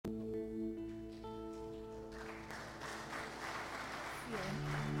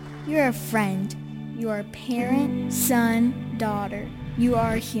You're a friend. You are a parent, son, daughter. You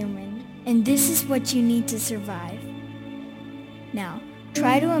are a human. And this is what you need to survive. Now,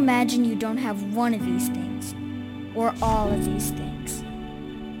 try to imagine you don't have one of these things, or all of these things.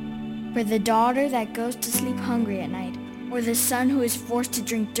 For the daughter that goes to sleep hungry at night, or the son who is forced to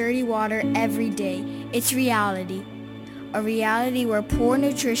drink dirty water every day, it's reality. A reality where poor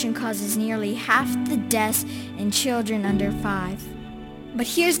nutrition causes nearly half the deaths in children under 5. But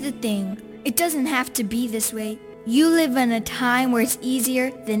here's the thing, it doesn't have to be this way. You live in a time where it's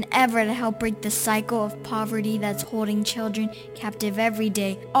easier than ever to help break the cycle of poverty that's holding children captive every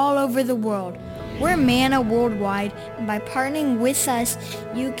day all over the world. We're Manna Worldwide, and by partnering with us,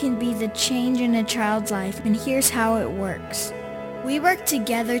 you can be the change in a child's life, and here's how it works. We work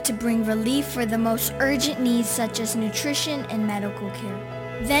together to bring relief for the most urgent needs such as nutrition and medical care.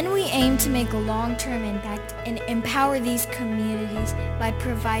 Then we aim to make a long-term impact and empower these communities by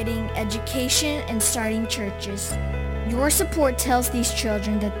providing education and starting churches. Your support tells these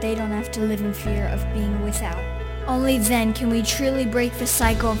children that they don't have to live in fear of being without. Only then can we truly break the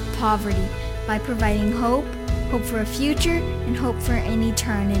cycle of poverty by providing hope, hope for a future, and hope for an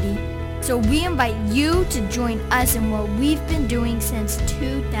eternity. So we invite you to join us in what we've been doing since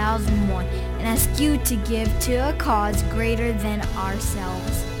 2001 and ask you to give to a cause greater than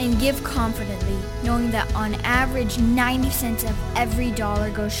ourselves. And give confidently, knowing that on average 90 cents of every dollar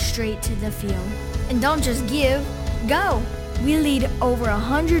goes straight to the field. And don't just give, go! We lead over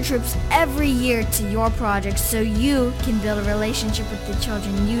 100 trips every year to your projects so you can build a relationship with the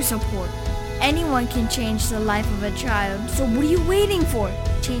children you support. Anyone can change the life of a child, so what are you waiting for?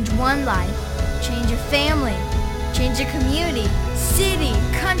 Change one life, change a family, change a community, city,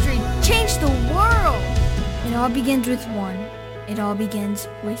 country, change the world. It all begins with one. It all begins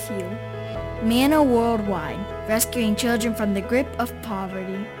with you. Manna Worldwide, rescuing children from the grip of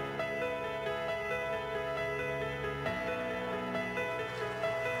poverty.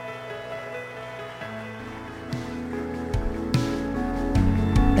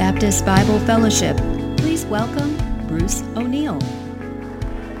 Baptist Bible Fellowship. Please welcome Bruce O'Neill.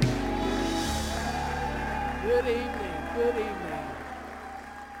 Good evening, good evening.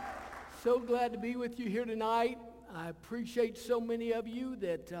 So glad to be with you here tonight. I appreciate so many of you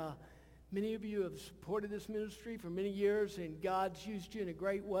that many of you have supported this ministry for many years, and God's used you in a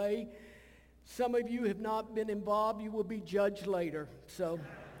great way. Some of you have not been involved. You will be judged later. So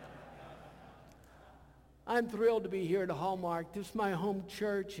I'm thrilled to be here at Hallmark. This is my home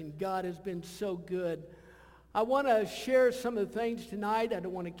church, and God has been so good. I want to share some of the things tonight. I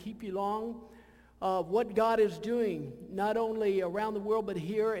don't want to keep you long. What God is doing, not only around the world, but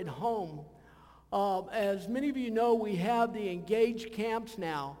here at home. As many of you know, we have the Engage camps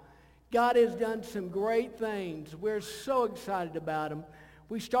now. God has done some great things. We're so excited about them.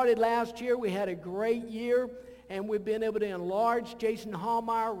 We started last year. We had a great year. And we've been able to enlarge. Jason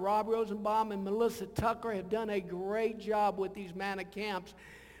Hallmeyer, Rob Rosenbaum, and Melissa Tucker have done a great job with these Manna camps.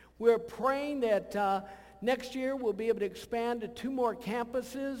 We're praying that next year we'll be able to expand to 2 more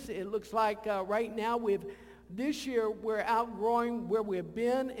campuses. It looks like right now this year we're outgrowing where we've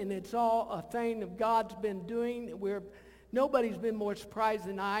been, and it's all a thing that God's been doing. Nobody's been more surprised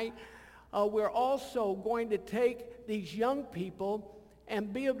than I. We're also going to take these young people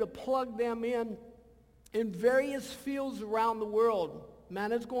and be able to plug them in various fields around the world.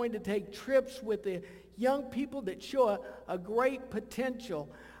 Manna's going to take trips with the young people that show a great potential.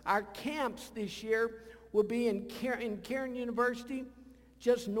 Our camps this year will be in Cairn University,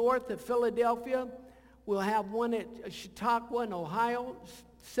 just north of Philadelphia. We'll have one at Chautauqua in Ohio,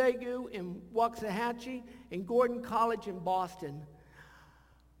 Segu in Waxahachie, and Gordon College in Boston.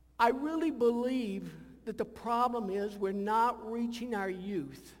 I really believe that the problem is we're not reaching our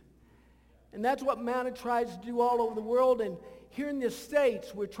youth. And that's what Manna tries to do all over the world. And here in the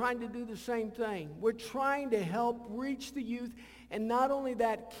States, we're trying to do the same thing. We're trying to help reach the youth. And not only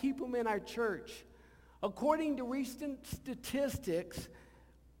that, keep them in our church. According to recent statistics,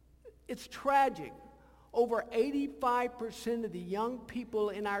 it's tragic. Over 85% of the young people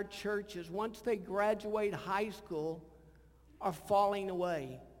in our churches, once they graduate high school, are falling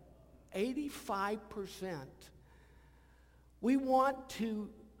away. 85%. We want to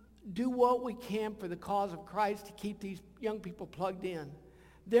do what we can for the cause of Christ to keep these young people plugged in.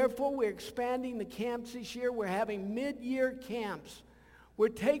 Therefore, we're expanding the camps this year. We're having mid-year camps. We're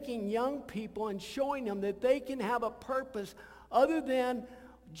taking young people and showing them that they can have a purpose other than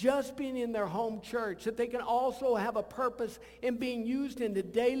just being in their home church, that they can also have a purpose in being used in the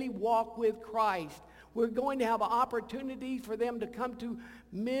daily walk with Christ. We're going to have an opportunity for them to come to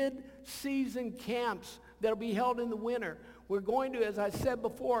mid-season camps that'll be held in the winter. We're going to, as I said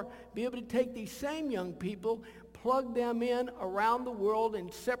before, be able to take these same young people, plug them in around the world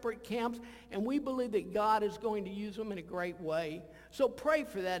in separate camps, and we believe that God is going to use them in a great way. So pray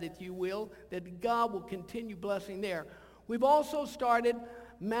for that, if you will, that God will continue blessing there. We've also started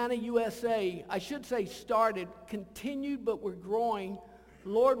Manna USA. I should say started, continued, but we're growing,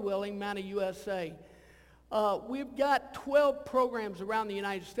 Lord willing, Manna USA. We've got 12 programs around the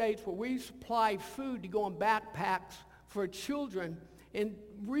United States where we supply food to go in backpacks for children and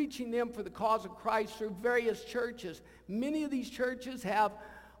reaching them for the cause of Christ through various churches. Many of these churches have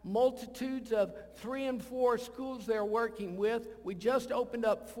multitudes of 3 and 4 schools they're working with. We just opened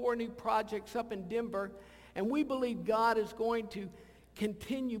up 4 new projects up in Denver, and we believe God is going to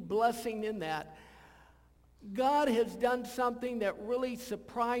continue blessing in that. God has done something that really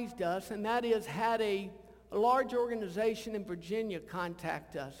surprised us, and that is had a large organization in Virginia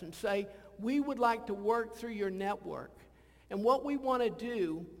contact us and say, we would like to work through your network. And what we want to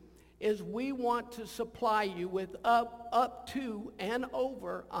do is we want to supply you with up to and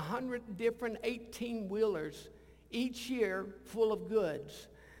over 100 different 18-wheelers each year full of goods.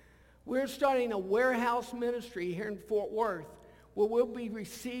 We're starting a warehouse ministry here in Fort Worth where we'll be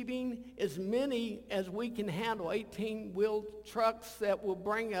receiving as many as we can handle, 18-wheel trucks that will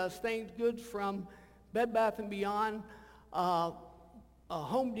bring us goods from Bed Bath & Beyond,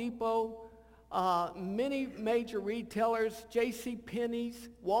 Home Depot, many major retailers, JCPenney's,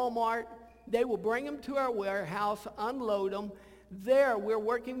 Walmart. They will bring them to our warehouse, unload them. There, we're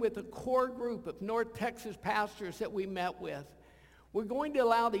working with a core group of North Texas pastors that we met with. We're going to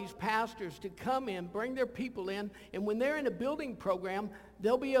allow these pastors to come in, bring their people in, and when they're in a building program,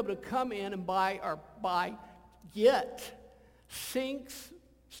 they'll be able to come in and get sinks,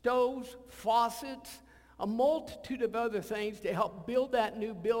 stoves, faucets, a multitude of other things to help build that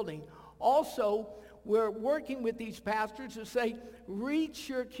new building. Also, we're working with these pastors to say, reach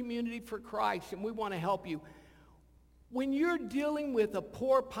your community for Christ, and we want to help you. When you're dealing with a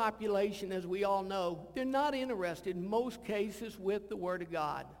poor population, as we all know, they're not interested in most cases with the Word of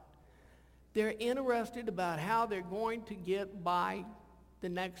God. They're interested about how they're going to get by the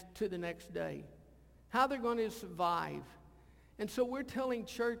next day, how they're going to survive. And so we're telling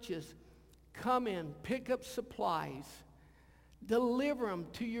churches, come in, pick up supplies, deliver them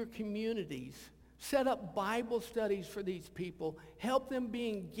to your communities, set up Bible studies for these people, help them be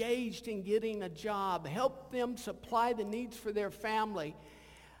engaged in getting a job, help them supply the needs for their family.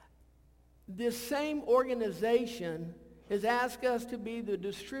 This same organization has asked us to be the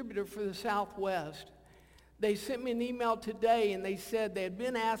distributor for the Southwest. They sent me an email today, and they said they had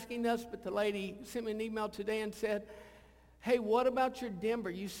been asking us, but the lady sent me an email today and said, hey, what about your Denver?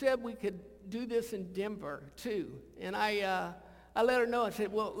 You said we could do this in Denver too. And I let her know. I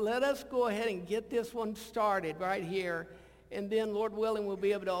said, well, let us go ahead and get this one started right here, and then, Lord willing, we'll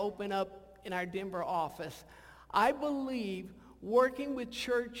be able to open up in our Denver office. I believe working with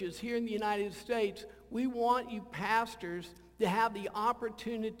churches here in the United States, we want you pastors to have the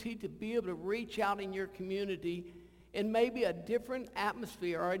opportunity to be able to reach out in your community in maybe a different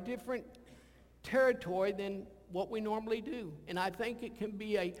atmosphere or a different territory than what we normally do. And I think it can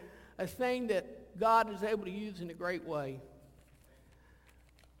be a thing that God is able to use in a great way.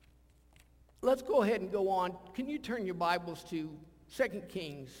 Let's go ahead and go on. Can you turn your Bibles to 2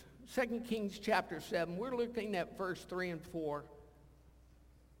 Kings? 2 Kings chapter 7. We're looking at verse 3 and 4.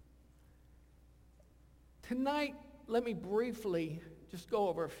 Tonight, let me briefly just go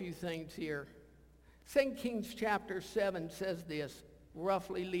over a few things here. 2 Kings chapter 7 says this,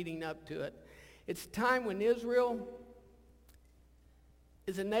 roughly leading up to it. It's time when Israel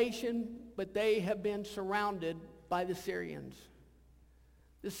is a nation, but they have been surrounded by the Syrians.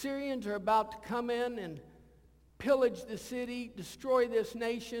 The Syrians are about to come in and pillage the city, destroy this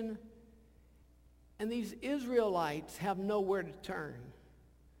nation, and these Israelites have nowhere to turn.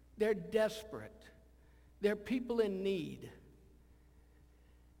 They're desperate. They're people in need.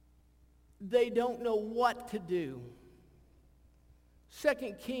 They don't know what to do.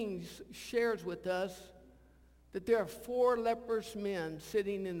 2 Kings shares with us that there are 4 leprous men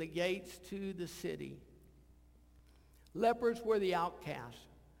sitting in the gates to the city. Lepers were the outcasts.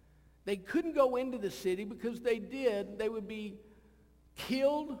 They couldn't go into the city because they would be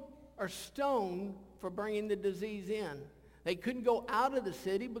killed or stoned for bringing the disease in. They couldn't go out of the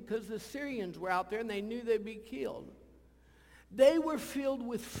city because the Syrians were out there and they knew they'd be killed. They were filled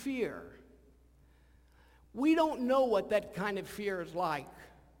with fear. We don't know what that kind of fear is like.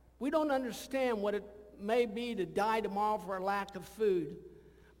 We don't understand what it may be to die tomorrow for a lack of food.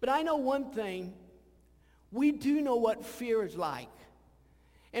 But I know one thing. We do know what fear is like.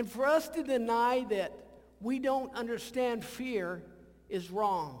 And for us to deny that we don't understand fear is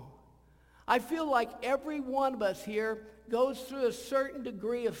wrong. I feel like every one of us here goes through a certain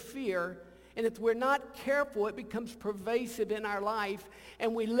degree of fear, and if we're not careful, it becomes pervasive in our life,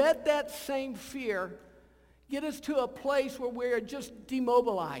 and we let that same fear get us to a place where we're just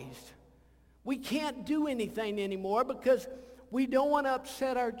demobilized. We can't do anything anymore because we don't want to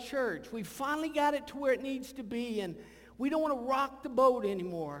upset our church. We finally got it to where it needs to be, and we don't want to rock the boat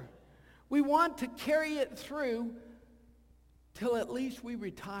anymore. We want to carry it through till at least we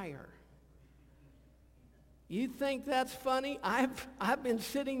retire. You think that's funny? I've been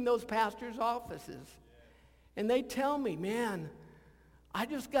sitting in those pastors' offices, and they tell me, man, I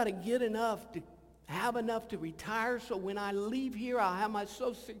just got to get enough to have enough to retire so when I leave here, I'll have my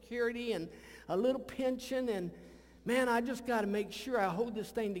Social Security and a little pension, and man, I just got to make sure I hold this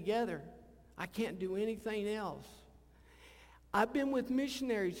thing together. I can't do anything else. I've been with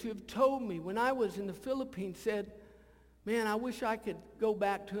missionaries who have told me when I was in the Philippines, said, man, I wish I could go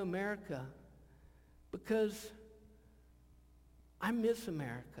back to America because I miss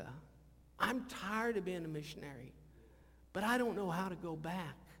America. I'm tired of being a missionary, but I don't know how to go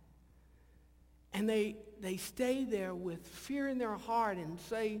back. And they stay there with fear in their heart and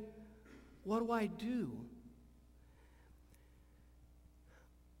say, what do I do?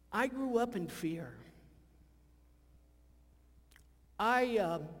 I grew up in fear.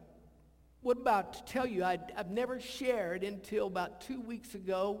 What about to tell you, I've never shared until about 2 weeks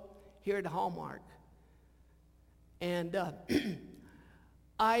ago here at Hallmark. And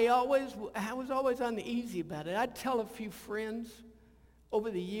I was always uneasy about it. I'd tell a few friends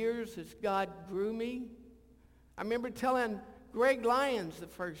over the years as God grew me. I remember telling Greg Lyons the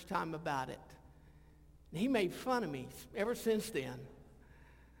first time about it. And he made fun of me ever since then.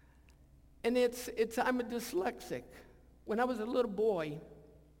 And I'm a dyslexic. When I was a little boy,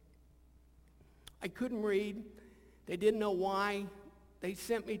 I couldn't read. They didn't know why. They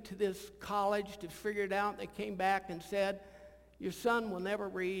sent me to this college to figure it out. They came back and said, your son will never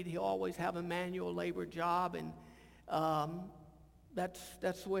read. He'll always have a manual labor job, and that's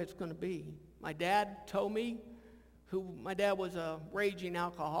the way it's going to be. My dad told me, my dad was a raging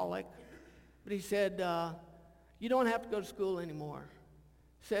alcoholic, but he said, you don't have to go to school anymore.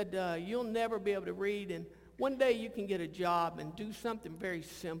 Said, you'll never be able to read, and one day you can get a job and do something very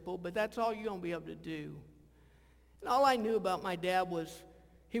simple, but that's all you're going to be able to do. And all I knew about my dad was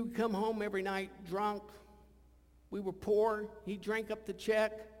he would come home every night drunk. We were poor. He'd drink up the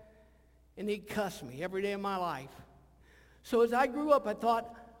check, and he'd cuss me every day of my life. So as I grew up, I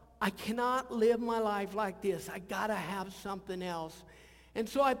thought, I cannot live my life like this. I got to have something else. And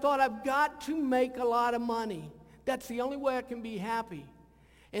so I thought, I've got to make a lot of money. That's the only way I can be happy.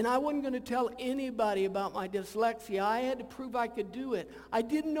 And I wasn't going to tell anybody about my dyslexia. I had to prove I could do it. I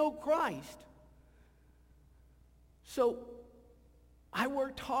didn't know Christ. So I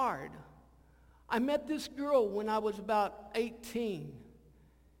worked hard. I met this girl when I was about 18.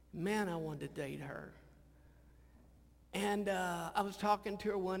 Man, I wanted to date her. And I was talking to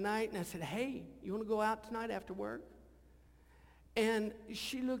her one night, and I said, hey, you want to go out tonight after work? And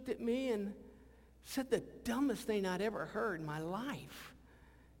she looked at me and said the dumbest thing I'd ever heard in my life.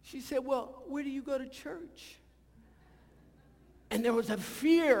 She said, well, where do you go to church? And there was a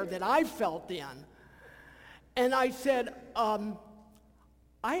fear that I felt then. And I said,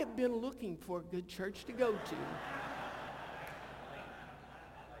 I have been looking for a good church to go to.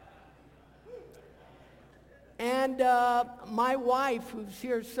 And my wife, who's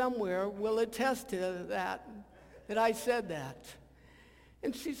here somewhere, will attest to that I said that.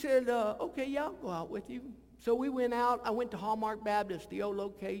 And she said, okay, yeah, I'll go out with you. So we went out. I went to Hallmark Baptist, the old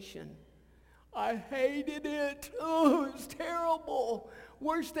location. I hated it. Oh, it was terrible.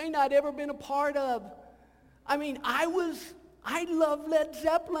 Worst thing I'd ever been a part of. I mean, I loved Led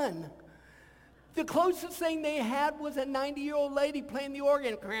Zeppelin. The closest thing they had was a 90-year-old lady playing the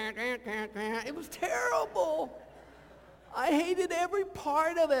organ. It was terrible. I hated every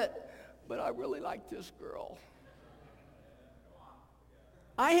part of it, but I really liked this girl.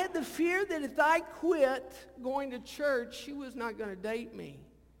 I had the fear that if I quit going to church, she was not going to date me.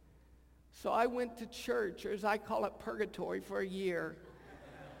 So I went to church, or as I call it, purgatory, for a year.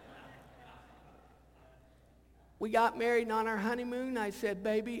 We got married, and on our honeymoon, I said,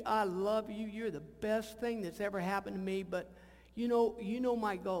 baby, I love you. You're the best thing that's ever happened to me, but you know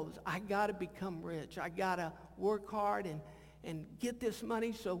my goals. I got to become rich. I got to work hard and get this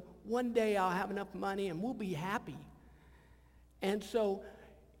money so one day I'll have enough money and we'll be happy. And so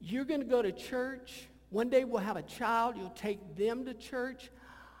you're going to go to church. One day we'll have a child. You'll take them to church.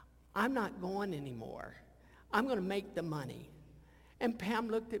 I'm not going anymore. I'm going to make the money. And Pam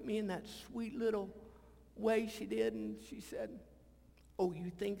looked at me in that sweet little way she did, and she said, "Oh, you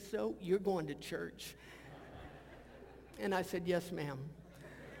think so? You're going to church." And I said, "Yes, ma'am."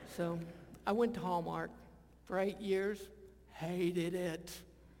 So I went to Hallmark for 8 years, hated it.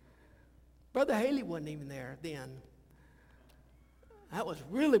 Brother Haley wasn't even there then. That was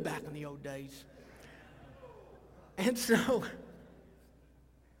really back in the old days. And so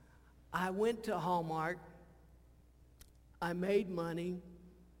I went to Hallmark. I made money.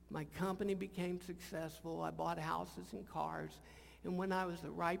 My company became successful. I bought houses and cars. And when I was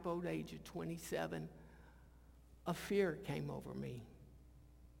the ripe old age of 27, a fear came over me.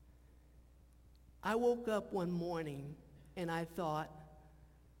 I woke up one morning and I thought,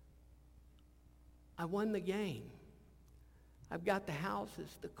 I won the game. I've got the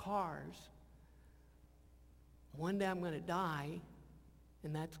houses, the cars. One day I'm going to die,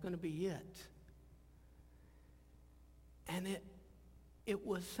 and that's going to be it. And it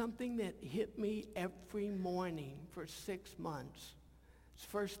was something that hit me every morning for 6 months. It's the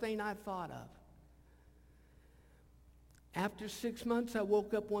first thing I thought of. After 6 months, I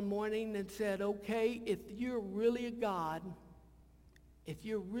woke up one morning and said, okay, if you're really a God, if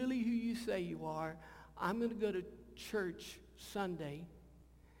you're really who you say you are, I'm going to go to church Sunday.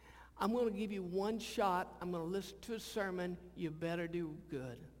 I'm going to give you one shot. I'm going to listen to a sermon. You better do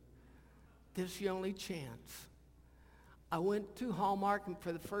good. This is your only chance. I went to Hallmark, and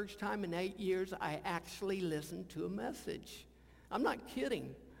for the first time in 8 years, I actually listened to a message. I'm not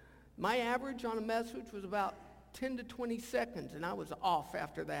kidding. My average on a message was about 10 to 20 seconds, and I was off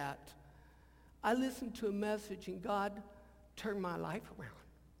after that. I listened to a message, and God turned my life around.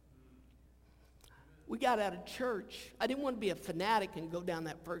 We got out of church. I didn't want to be a fanatic and go down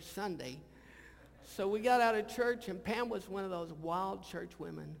that first Sunday. So we got out of church, and Pam was one of those wild church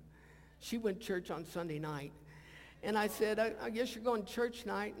women. She went to church on Sunday night. And I said, I guess you're going to church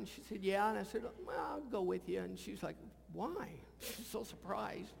tonight? And she said, yeah. And I said, well, I'll go with you. And she was like, why? She's so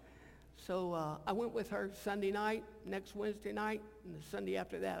surprised. So I went with her Sunday night, next Wednesday night, and the Sunday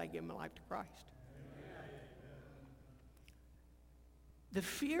after that, I gave my life to Christ. The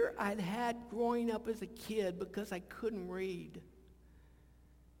fear I'd had growing up as a kid because I couldn't read,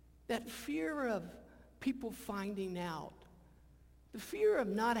 that fear of people finding out, the fear of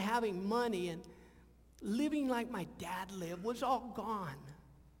not having money and living like my dad lived was all gone.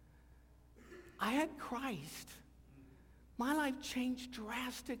 I had Christ. My life changed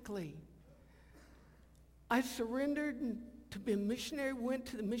drastically. I surrendered to be a missionary, went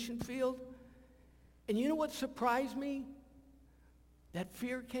to the mission field, and you know what surprised me? That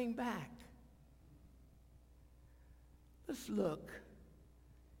fear came back. Let's look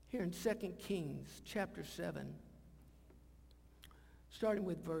here in 2 Kings chapter 7, starting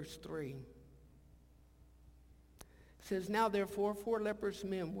with verse 3. It says, now therefore 4 leprous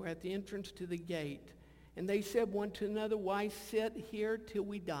men were at the entrance to the gate, and they said one to another, why sit here till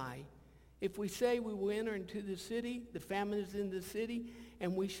we die? If we say we will enter into the city, the famine is in the city,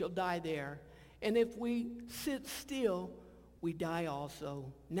 and we shall die there. And if we sit still, we die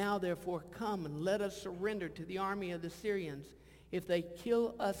also. Now therefore come and let us surrender to the army of the Syrians. If they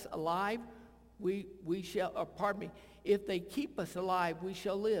kill us alive, we shall, if they keep us alive, we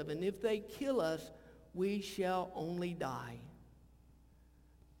shall live. And if they kill us, we shall only die.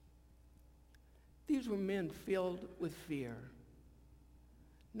 These were men filled with fear.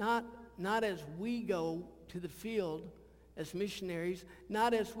 Not as we go to the field as missionaries,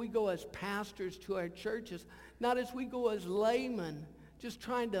 not as we go as pastors to our churches, not as we go as laymen just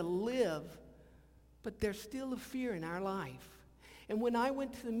trying to live, but there's still a fear in our life. And when I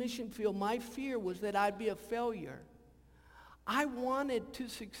went to the mission field, my fear was that I'd be a failure. I wanted to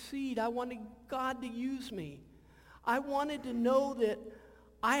succeed. I wanted God to use me. I wanted to know that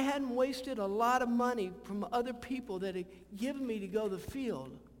I hadn't wasted a lot of money from other people that had given me to go to the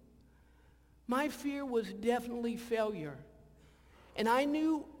field. My fear was definitely failure. And I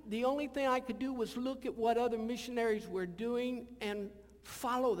knew the only thing I could do was look at what other missionaries were doing and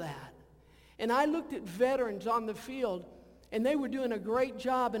follow that. And I looked at veterans on the field, and they were doing a great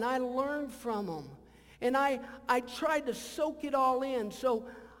job, and I learned from them. And I tried to soak it all in so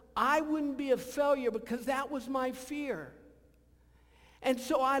I wouldn't be a failure, because that was my fear. And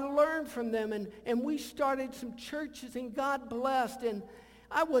so I learned from them, and we started some churches, and God blessed. And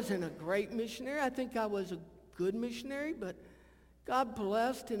I wasn't a great missionary. I think I was a good missionary, but God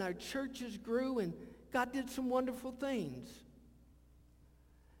blessed, and our churches grew, and God did some wonderful things.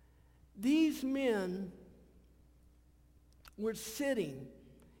 These men were sitting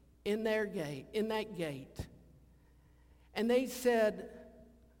in that gate, and they said,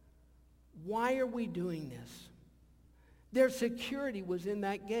 why are we doing this? Their security was in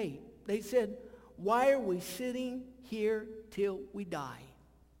that gate. They said, why are we sitting here till we die?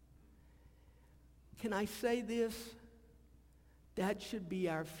 Can I say this? That should be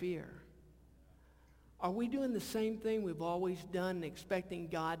our fear. Are we doing the same thing we've always done, expecting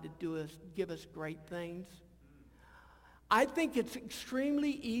God to give us great things? I think it's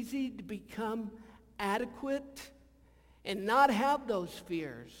extremely easy to become adequate and not have those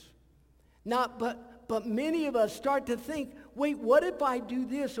fears. But many of us start to think, wait, what if I do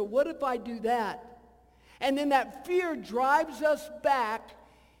this or what if I do that? And then that fear drives us back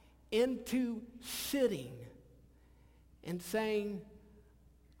into sitting and saying,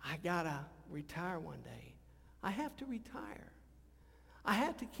 I gotta retire one day. I have to retire. I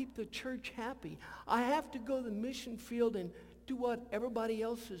have to keep the church happy. I have to go to the mission field and do what everybody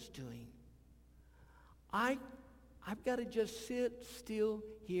else is doing. I've got to just sit still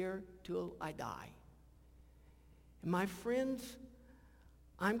here till I die. And my friends,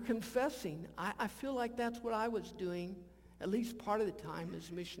 I'm confessing, I feel like that's what I was doing, at least part of the time as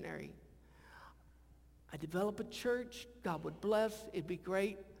a missionary. I develop a church, God would bless, it'd be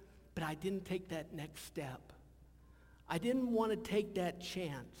great, but I didn't take that next step. I didn't want to take that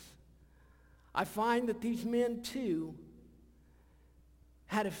chance. I find that these men too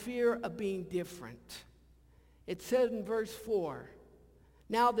had a fear of being different. It said in verse 4,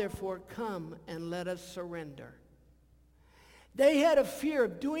 now therefore come and let us surrender. They had a fear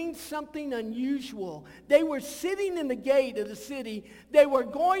of doing something unusual. They were sitting in the gate of the city. They were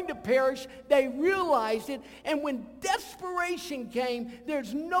going to perish. They realized it. And when desperation came,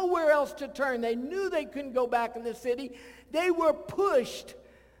 there's nowhere else to turn. They knew they couldn't go back in the city. They were pushed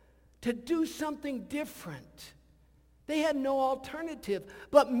to do something different. They had no alternative.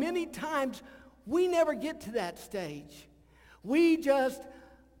 But many times, we never get to that stage. We just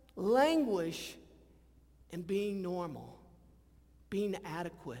languish in being normal, being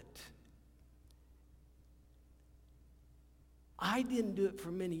adequate. I didn't do it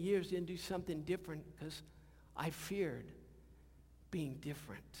for many years, didn't do something different because I feared being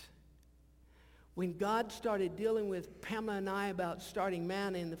different. When God started dealing with Pamela and I about starting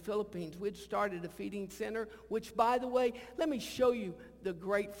Manna in the Philippines, we'd started a feeding center, which, by the way, let me show you the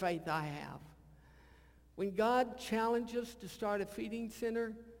great faith I have. When God challenged us to start a feeding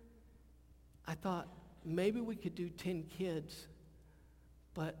center, I thought maybe we could do 10 kids.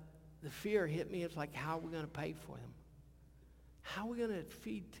 But the fear hit me. It's like, how are we going to pay for them? How are we going to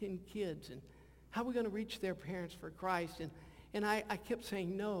feed 10 kids? And how are we going to reach their parents for Christ? And I kept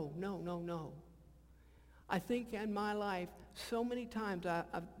saying, no. I think in my life, so many times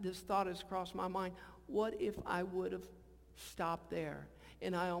this thought has crossed my mind, what if I would have stopped there?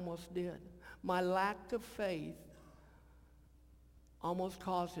 And I almost did. My lack of faith almost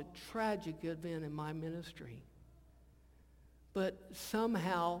caused a tragic event in my ministry. But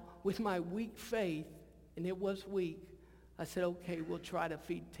somehow, with my weak faith, and it was weak, I said, okay, we'll try to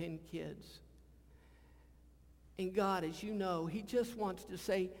feed 10 kids. And God, as you know, he just wants to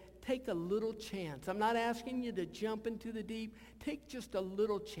say, take a little chance. I'm not asking you to jump into the deep. Take just a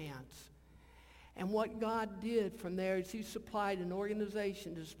little chance. And what God did from there is he supplied an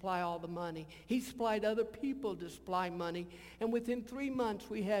organization to supply all the money. He supplied other people to supply money. And within 3 months,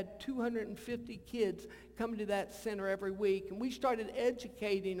 we had 250 kids come to that center every week. And we started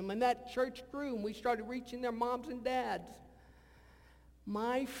educating them. And that church grew. And we started reaching their moms and dads.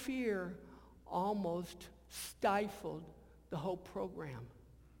 My fear almost stifled the whole program.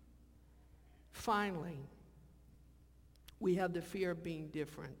 Finally, we have the fear of being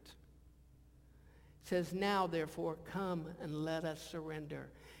different. It says, now, therefore, come and let us surrender.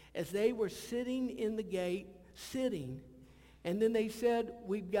 As they were sitting in the gate, and then they said,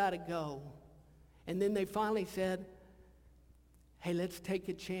 we've got to go. And then they finally said, hey, let's take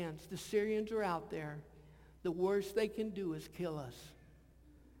a chance. The Syrians are out there. The worst they can do is kill us.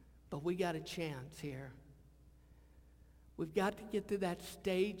 But we got a chance here. We've got to get to that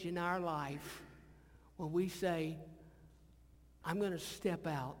stage in our life when we say, I'm going to step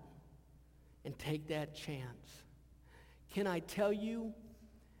out and take that chance. Can I tell you,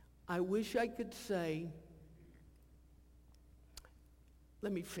 I wish I could say,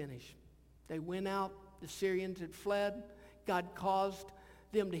 let me finish. They went out, the Syrians had fled. God caused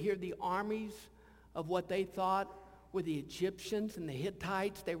them to hear the armies of what they thought were the Egyptians and the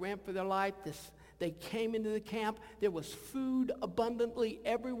Hittites. They ran for their life. They came into the camp. There was food abundantly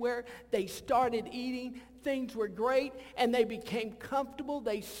everywhere. They started eating. Things were great, and they became comfortable.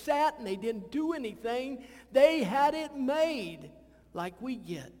 They sat, and they didn't do anything. They had it made like we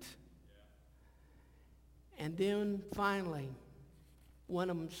get. And then finally,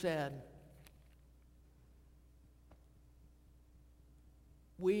 one of them said,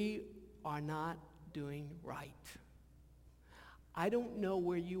 we are not doing right. I don't know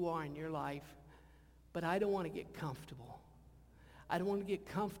where you are in your life, but I don't want to get comfortable. I don't want to get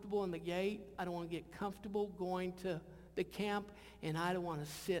comfortable in the gate. I don't want to get comfortable going to the camp, and I don't want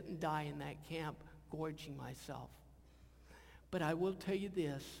to sit and die in that camp gorging myself. But I will tell you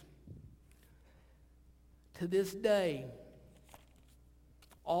this. To this day,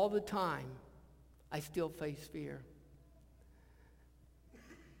 all the time, I still face fear.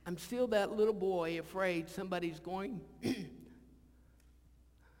 I'm still that little boy afraid somebody's going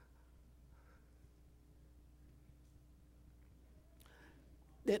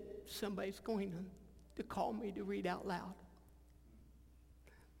that somebody's going to call me to read out loud.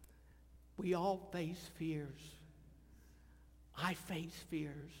 We all face fears. I face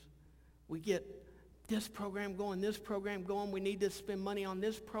fears. We get this program going, we need to spend money on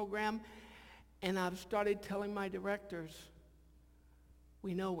this program. And I've started telling my directors,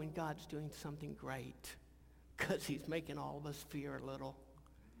 we know when God's doing something great because he's making all of us fear a little.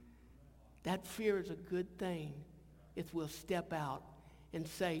 That fear is a good thing if we'll step out and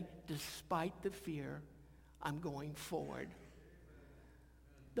say, despite the fear, I'm going forward.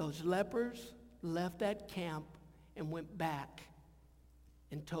 Those lepers left that camp and went back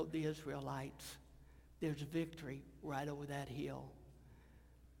and told the Israelites, there's victory right over that hill.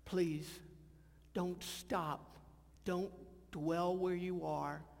 Please, don't stop. Don't dwell where you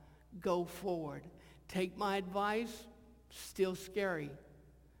are. Go forward. Take my advice. Still scary.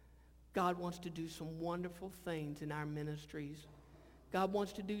 God wants to do some wonderful things in our ministries. God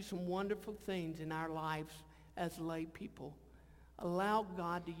wants to do some wonderful things in our lives as lay people. Allow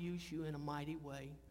God to use you in a mighty way.